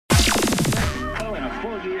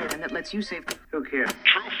here. And that lets you save... Who cares?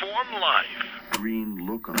 True Form Life. Green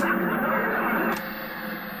lookum.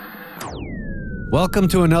 Welcome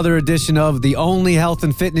to another edition of the only health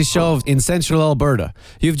and fitness show in Central Alberta.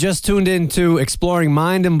 You've just tuned into Exploring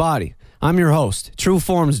Mind and Body. I'm your host, True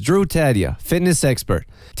Form's Drew Tadia, fitness expert.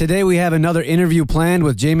 Today we have another interview planned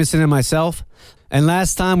with Jameson and myself. And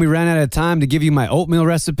last time we ran out of time to give you my oatmeal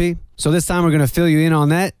recipe. So this time we're going to fill you in on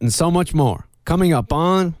that and so much more. Coming up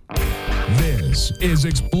on... This is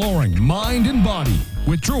Exploring Mind and Body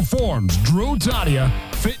with True Form's Drew Tadia,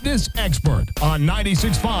 fitness expert on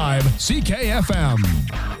 96.5 CKFM.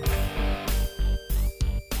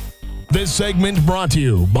 This segment brought to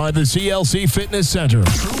you by the CLC Fitness Center.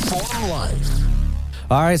 True Form Life.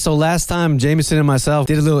 All right, so last time Jameson and myself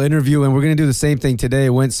did a little interview, and we're going to do the same thing today. It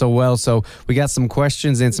went so well, so we got some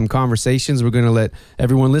questions and some conversations we're going to let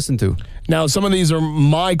everyone listen to. Now, some of these are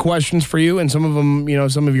my questions for you, and some of them,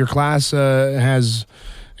 some of your class has,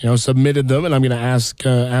 submitted them, and I'm going to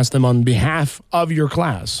ask them on behalf of your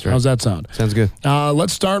class. Sure. How's that sound? Sounds good.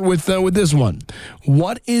 Let's start with this one.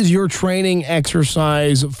 What is your training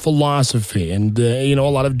exercise philosophy? And a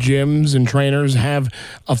lot of gyms and trainers have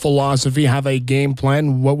a philosophy, have a game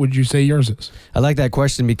plan. What would you say yours is? I like that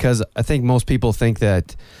question because I think most people think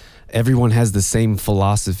that everyone has the same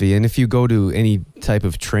philosophy, and if you go to any type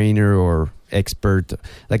of trainer or expert,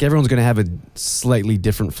 like everyone's going to have a slightly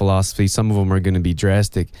different philosophy. Some of them are going to be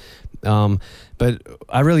drastic, but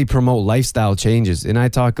I really promote lifestyle changes, and I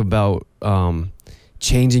talk about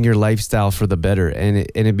changing your lifestyle for the better, and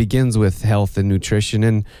it begins with health and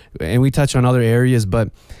nutrition, and we touch on other areas,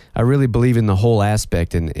 but I really believe in the whole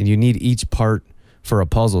aspect, and you need each part for a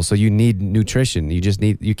puzzle. So you need nutrition.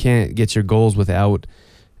 You can't get your goals without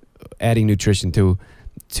adding nutrition to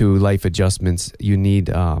life adjustments. You need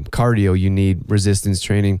cardio, you need resistance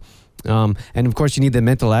training, and of course you need the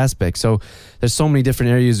mental aspect. So there's so many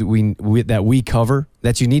different areas that we cover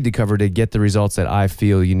that you need to cover to get the results that I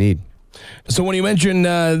feel you need. So when you mention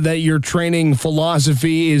that your training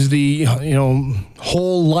philosophy is the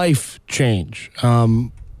whole life change,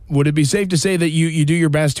 would it be safe to say that you do your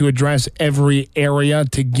best to address every area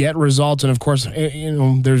to get results? And of course,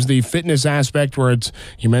 there's the fitness aspect where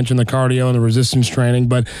you mentioned the cardio and the resistance training,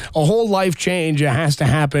 but a whole life change, it has to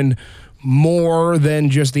happen more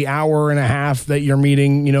than just the hour and a half that you're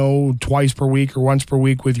meeting, twice per week or once per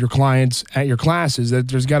week with your clients at your classes. That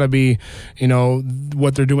there's got to be,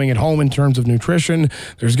 what they're doing at home in terms of nutrition.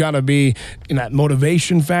 There's got to be that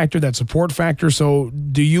motivation factor, that support factor. So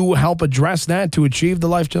do you help address that to achieve the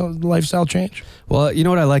lifestyle change? Well, you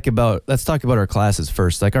know what I like let's talk about our classes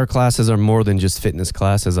first. Like our classes are more than just fitness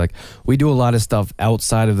classes. Like we do a lot of stuff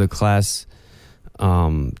outside of the class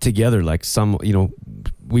together. Like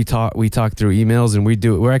we talk through emails, and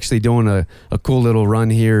we're actually doing a cool little run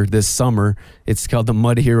here this summer. It's called the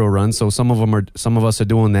Mud Hero Run. So some of us are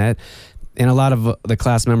doing that, and a lot of the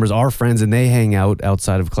class members are friends, and they hang out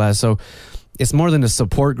outside of class. So it's more than a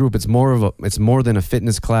support group. It's more than a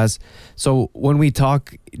fitness class. So when we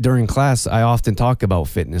talk during class, I often talk about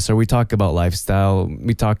fitness, or we talk about lifestyle.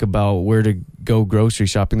 We talk about where to go grocery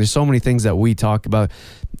shopping. There's so many things that we talk about.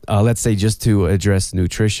 Let's say just to address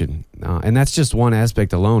nutrition. And that's just one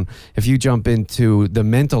aspect alone. If you jump into the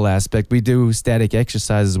mental aspect, we do static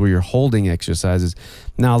exercises where you're holding exercises.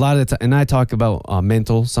 Now, a lot of the time, and I talk about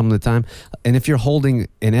mental some of the time, and if you're holding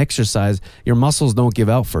an exercise, your muscles don't give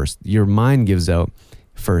out first. Your mind gives out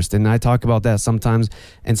first. And I talk about that sometimes,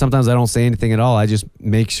 and sometimes I don't say anything at all. I just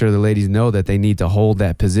make sure the ladies know that they need to hold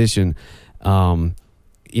that position, on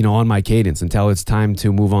my cadence until it's time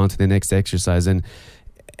to move on to the next exercise.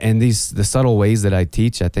 And the subtle ways that I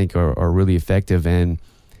teach, I think, are really effective. And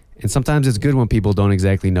sometimes it's good when people don't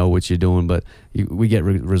exactly know what you're doing, but we get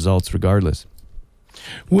results regardless.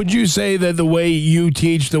 Would you say that the way you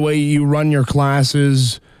teach, the way you run your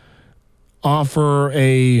classes, offer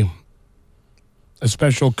a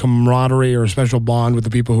special camaraderie or a special bond with the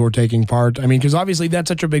people who are taking part? I mean, because obviously that's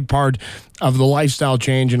such a big part of the lifestyle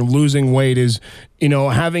change and losing weight is,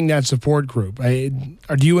 having that support group.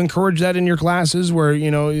 Do you encourage that in your classes where,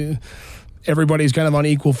 everybody's kind of on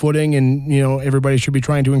equal footing and, everybody should be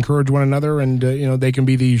trying to encourage one another and, they can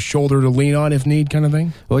be the shoulder to lean on if need kind of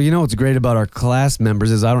thing? Well, what's great about our class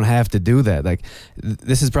members is I don't have to do that. Like,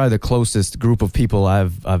 this is probably the closest group of people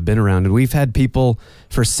I've been around. And we've had people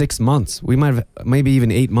for 6 months. We might have maybe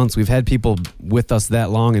even 8 months. We've had people with us that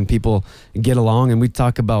long, and people get along, and we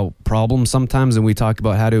talk about problems sometimes, and we talk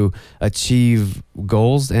about how to achieve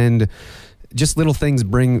goals, and just little things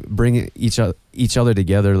bring each other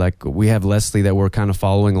together. Like we have Leslie that we're kind of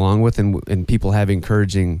following along with, and people have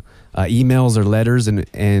encouraging emails or letters,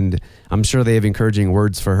 and I'm sure they have encouraging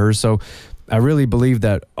words for her. So I really believe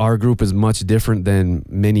that our group is much different than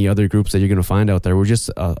many other groups that you're going to find out there. We're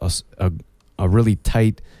just a really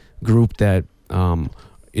tight group that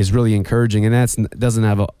is really encouraging, and doesn't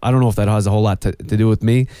have I don't know if that has a whole lot to do with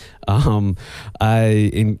me.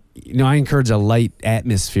 I encourage a light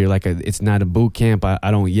atmosphere, like it's not a boot camp.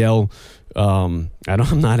 I don't yell. I'm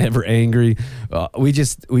not ever angry.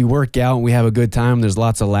 We work out and we have a good time. There's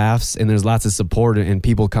lots of laughs and there's lots of support and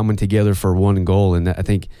people coming together for one goal. And I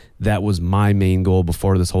think that was my main goal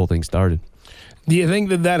before this whole thing started. Do you think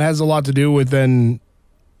that has a lot to do with then,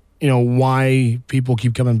 why people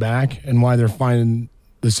keep coming back and why they're finding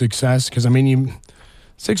the success? Because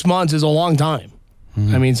 6 months is a long time.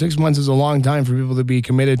 Mm-hmm. 6 months is a long time for people to be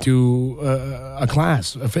committed to a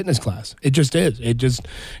class, a fitness class. It just is. It just,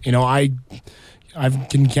 I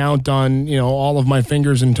can count on, all of my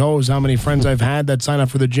fingers and toes how many friends I've had that sign up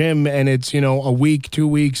for the gym, and it's, a week, 2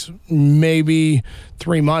 weeks, maybe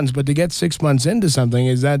 3 months. But to get 6 months into something,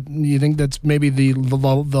 you think that's maybe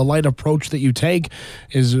the light approach that you take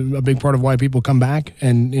is a big part of why people come back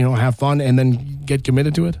and, have fun and then get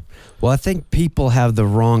committed to it? Well, I think people have the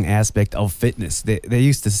wrong aspect of fitness. They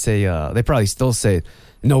used to say, they probably still say,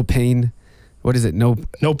 no pain. What is it? No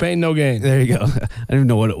pain, no gain. There you go. I don't even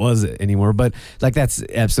know what it was anymore, but that's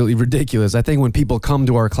absolutely ridiculous. I think when people come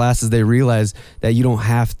to our classes, they realize that you don't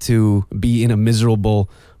have to be in a miserable,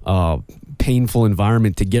 painful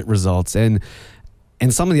environment to get results. And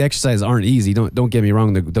some of the exercises aren't easy. Don't get me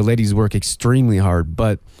wrong. The ladies work extremely hard,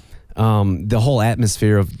 but the whole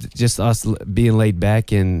atmosphere of just us being laid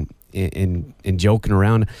back and joking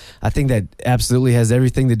around, I think that absolutely has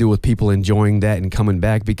everything to do with people enjoying that and coming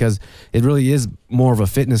back, because it really is more of a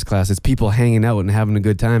fitness class. It's people hanging out and having a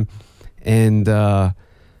good time, and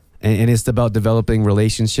it's about developing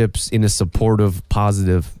relationships in a supportive,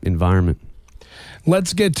 positive environment.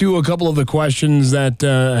 Let's get to a couple of the questions that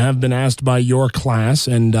have been asked by your class,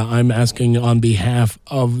 and I'm asking on behalf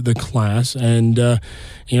of the class. And,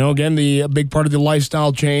 again, the big part of the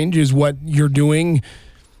lifestyle change is what you're doing,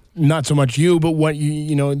 not so much you, but what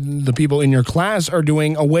the people in your class are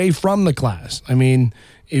doing away from the class.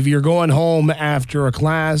 If you're going home after a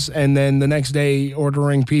class and then the next day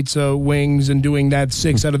ordering pizza, wings, and doing that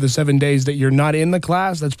 6 out of the 7 days that you're not in the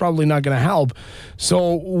class, that's probably not going to help.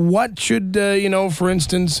 So what should, for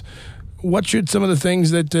instance, what should some of the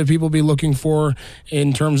things that people be looking for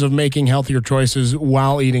in terms of making healthier choices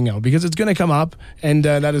while eating out? Because it's going to come up, and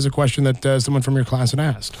that is a question that someone from your class had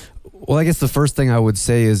asked. Well, I guess the first thing I would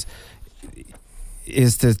say is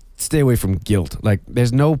to stay away from guilt.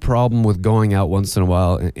 There's no problem with going out once in a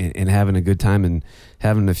while and having a good time and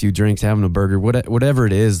having a few drinks, having a burger, whatever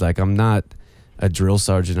it is. I'm not a drill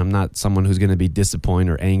sergeant. I'm not someone who's going to be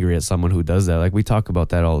disappointed or angry at someone who does that. We talk about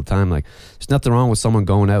that all the time. There's nothing wrong with someone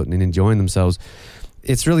going out and enjoying themselves.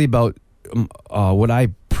 It's really about what I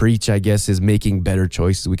preach, I guess, is making better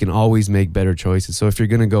choices. We can always make better choices. So if you're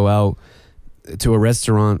going to go out to a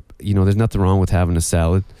restaurant, there's nothing wrong with having a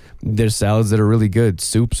salad. There's salads that are really good.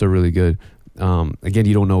 Soups are really good. Again,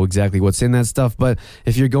 you don't know exactly what's in that stuff, but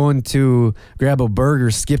if you're going to grab a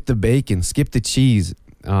burger, skip the bacon, skip the cheese.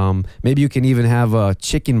 Maybe you can even have a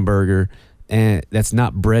chicken burger and that's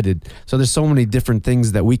not breaded. So there's so many different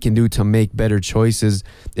things that we can do to make better choices.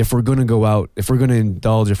 If we're going to go out, if we're going to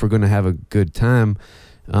indulge, if we're going to have a good time,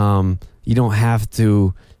 you don't have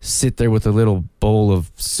to sit there with a little bowl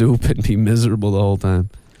of soup and be miserable the whole time.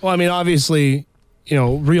 Well, obviously,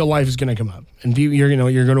 real life is going to come up, and you're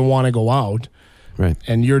going to want to go out, right?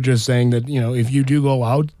 And you're just saying that if you do go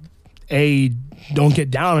out, don't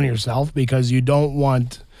get down on yourself, because you don't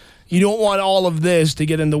want all of this to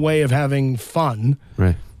get in the way of having fun,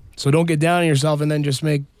 right? So don't get down on yourself, and then just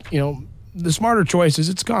make the smarter choices.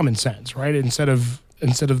 It's common sense, right? Instead of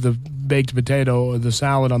the baked potato, the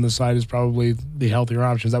salad on the side is probably the healthier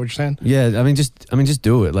option. Is that what you're saying? Yeah, just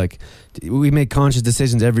do it. We make conscious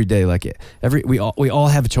decisions every day. We all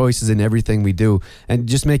have choices in everything we do, and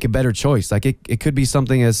just make a better choice. It could be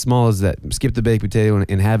something as small as that. Skip the baked potato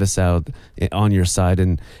and have a salad on your side,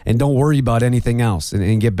 and don't worry about anything else,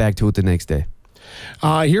 and get back to it the next day.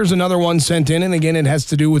 Here's another one sent in, and again, it has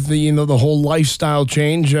to do with the whole lifestyle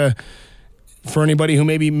change. For anybody who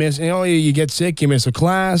maybe you get sick, you miss a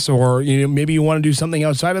class, or maybe you want to do something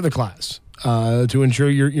outside of the class to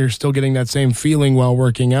ensure you're still getting that same feeling while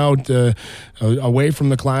working out away from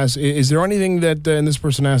the class. Is there anything that, and this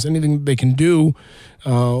person asked, anything they can do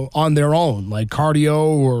on their own, like cardio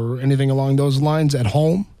or anything along those lines at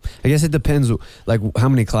home? I guess it depends, how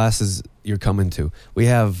many classes you're coming to. We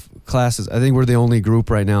have classes. I think we're the only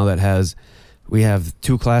group right now that we have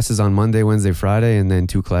 2 classes on Monday, Wednesday, Friday, and then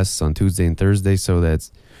 2 classes on Tuesday and Thursday. So that's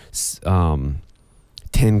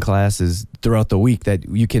 10 classes throughout the week that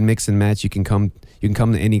you can mix and match. You can come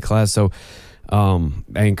to any class. So I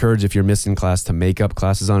encourage, if you're missing class, to make up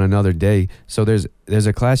classes on another day. So there's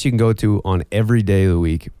a class you can go to on every day of the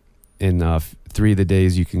week. In 3 of the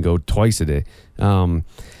days you can go twice a day.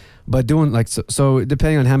 But doing so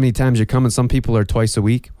depending on how many times you're coming, some people are twice a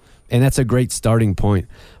week, and that's a great starting point.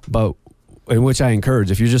 But in which I encourage,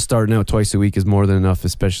 if you're just starting out, twice a week is more than enough,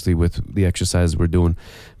 especially with the exercises we're doing.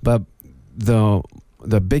 But the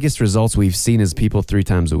biggest results we've seen is people 3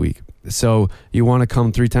 times a week. So you want to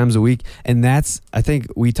come 3 times a week, and that's, I think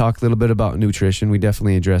we talked a little bit about nutrition. We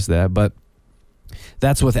definitely addressed that, but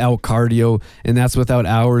that's without cardio, and that's without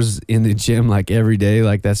hours in the gym like every day.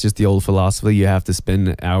 Like, that's just the old philosophy. You have to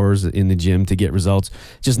spend hours in the gym to get results.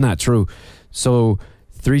 Just not true. So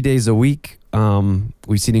 3 days a week,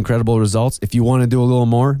 we've seen incredible results. If you want to do a little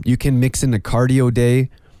more, you can mix in a cardio day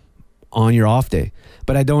on your off day.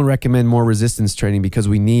 But I don't recommend more resistance training because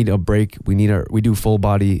we need a break. We do full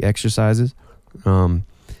body exercises.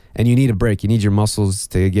 And you need a break. You need your muscles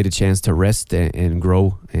to get a chance to rest and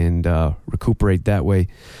grow and recuperate that way.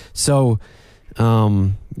 So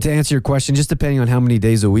to answer your question, just depending on how many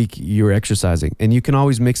days a week you're exercising. And you can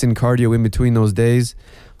always mix in cardio in between those days.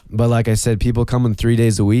 But like I said, people coming 3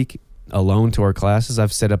 days a week alone to our classes.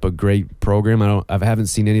 I've set up a great program. I haven't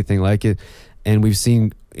seen anything like it. And we've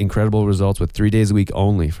seen incredible results with 3 days a week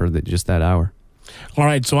only for just that hour. All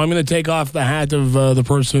right, so I'm going to take off the hat of the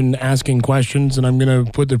person asking questions, and I'm going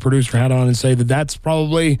to put the producer hat on and say that that's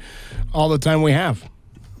probably all the time we have.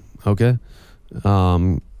 Okay.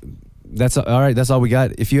 That's all right. That's all we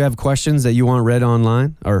got. If you have questions that you want read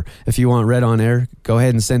online, or if you want read on air, go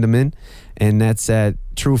ahead and send them in. And that's at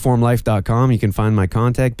trueformlife.com. You can find my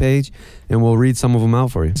contact page, and we'll read some of them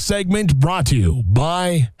out for you. Segment brought to you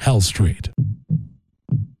by Health Street.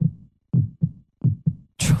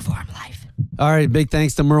 Trueform Life. All right, big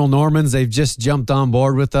thanks to Merle Normans. They've just jumped on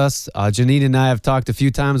board with us. Janine and I have talked a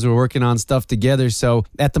few times. We're working on stuff together. So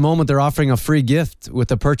at the moment, they're offering a free gift with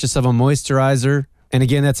the purchase of a moisturizer. And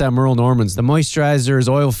again, that's at Merle Normans. The moisturizer is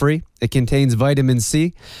oil-free. It contains vitamin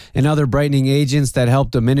C and other brightening agents that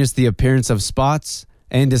help diminish the appearance of spots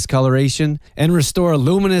and discoloration and restore a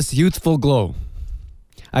luminous, youthful glow.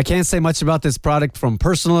 I can't say much about this product from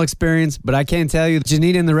personal experience, but I can tell you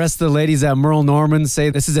Janine and the rest of the ladies at Merle Normans say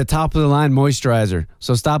this is a top-of-the-line moisturizer.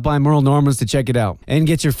 So stop by Merle Normans to check it out and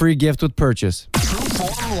get your free gift with purchase.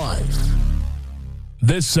 Trueform Life.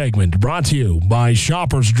 This segment brought to you by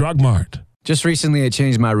Shoppers Drug Mart. Just recently, I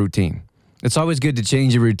changed my routine. It's always good to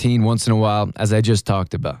change your routine once in a while, as I just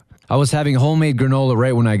talked about. I was having homemade granola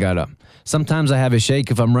right when I got up. Sometimes I have a shake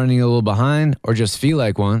if I'm running a little behind or just feel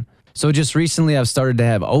like one. So just recently, I've started to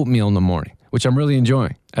have oatmeal in the morning, which I'm really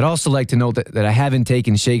enjoying. I'd also like to note that I haven't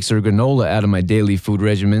taken shakes or granola out of my daily food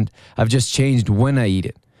regimen. I've just changed when I eat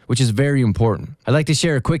it, which is very important. I'd like to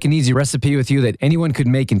share a quick and easy recipe with you that anyone could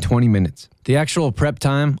make in 20 minutes. The actual prep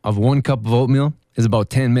time of 1 cup of oatmeal is about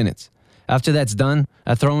 10 minutes. After that's done,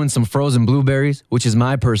 I throw in some frozen blueberries, which is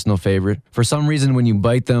my personal favorite. For some reason, when you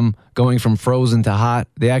bite them, going from frozen to hot,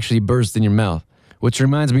 they actually burst in your mouth, which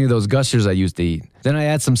reminds me of those gushers I used to eat. Then I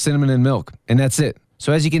add some cinnamon and milk, and that's it.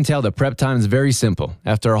 So as you can tell, the prep time is very simple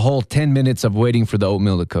after a whole 10 minutes of waiting for the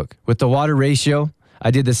oatmeal to cook. With the water ratio,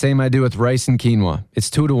 I did the same I do with rice and quinoa. It's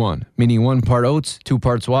 2 to 1, meaning 1 part oats, 2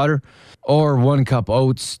 parts water, or 1 cup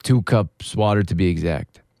oats, 2 cups water to be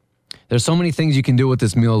exact. There's so many things you can do with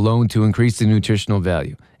this meal alone to increase the nutritional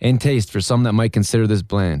value and taste for some that might consider this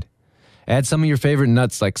bland. Add some of your favorite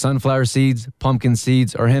nuts like sunflower seeds, pumpkin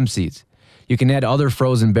seeds, or hemp seeds. You can add other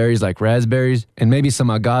frozen berries like raspberries and maybe some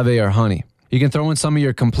agave or honey. You can throw in some of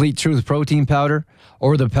your Complete Truth protein powder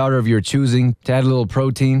or the powder of your choosing to add a little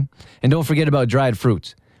protein. And don't forget about dried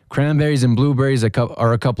fruits. Cranberries and blueberries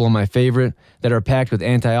are a couple of my favorite that are packed with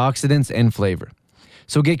antioxidants and flavor.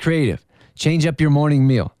 So get creative. Change up your morning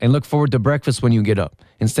meal and look forward to breakfast when you get up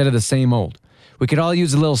instead of the same old. We could all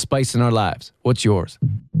use a little spice in our lives. What's yours?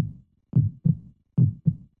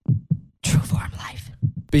 Trueform Life.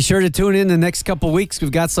 Be sure to tune in the next couple weeks. We've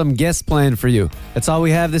got some guests planned for you. That's all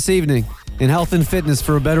we have this evening in Health and Fitness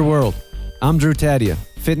for a Better World. I'm Drew Tadia,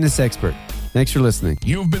 fitness expert. Thanks for listening.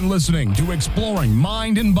 You've been listening to Exploring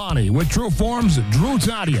Mind and Body with Trueform's Drew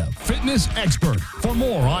Tadia, fitness expert. For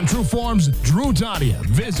more on Trueform's Drew Tadia,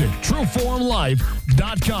 visit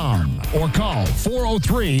trueformlife.com or call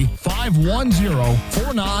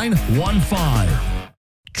 403-510-4915.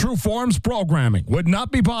 Trueform's programming would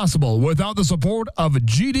not be possible without the support of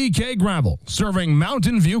GDK Gravel, serving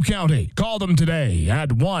Mountain View County. Call them today at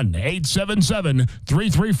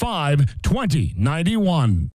 1-877-335-2091.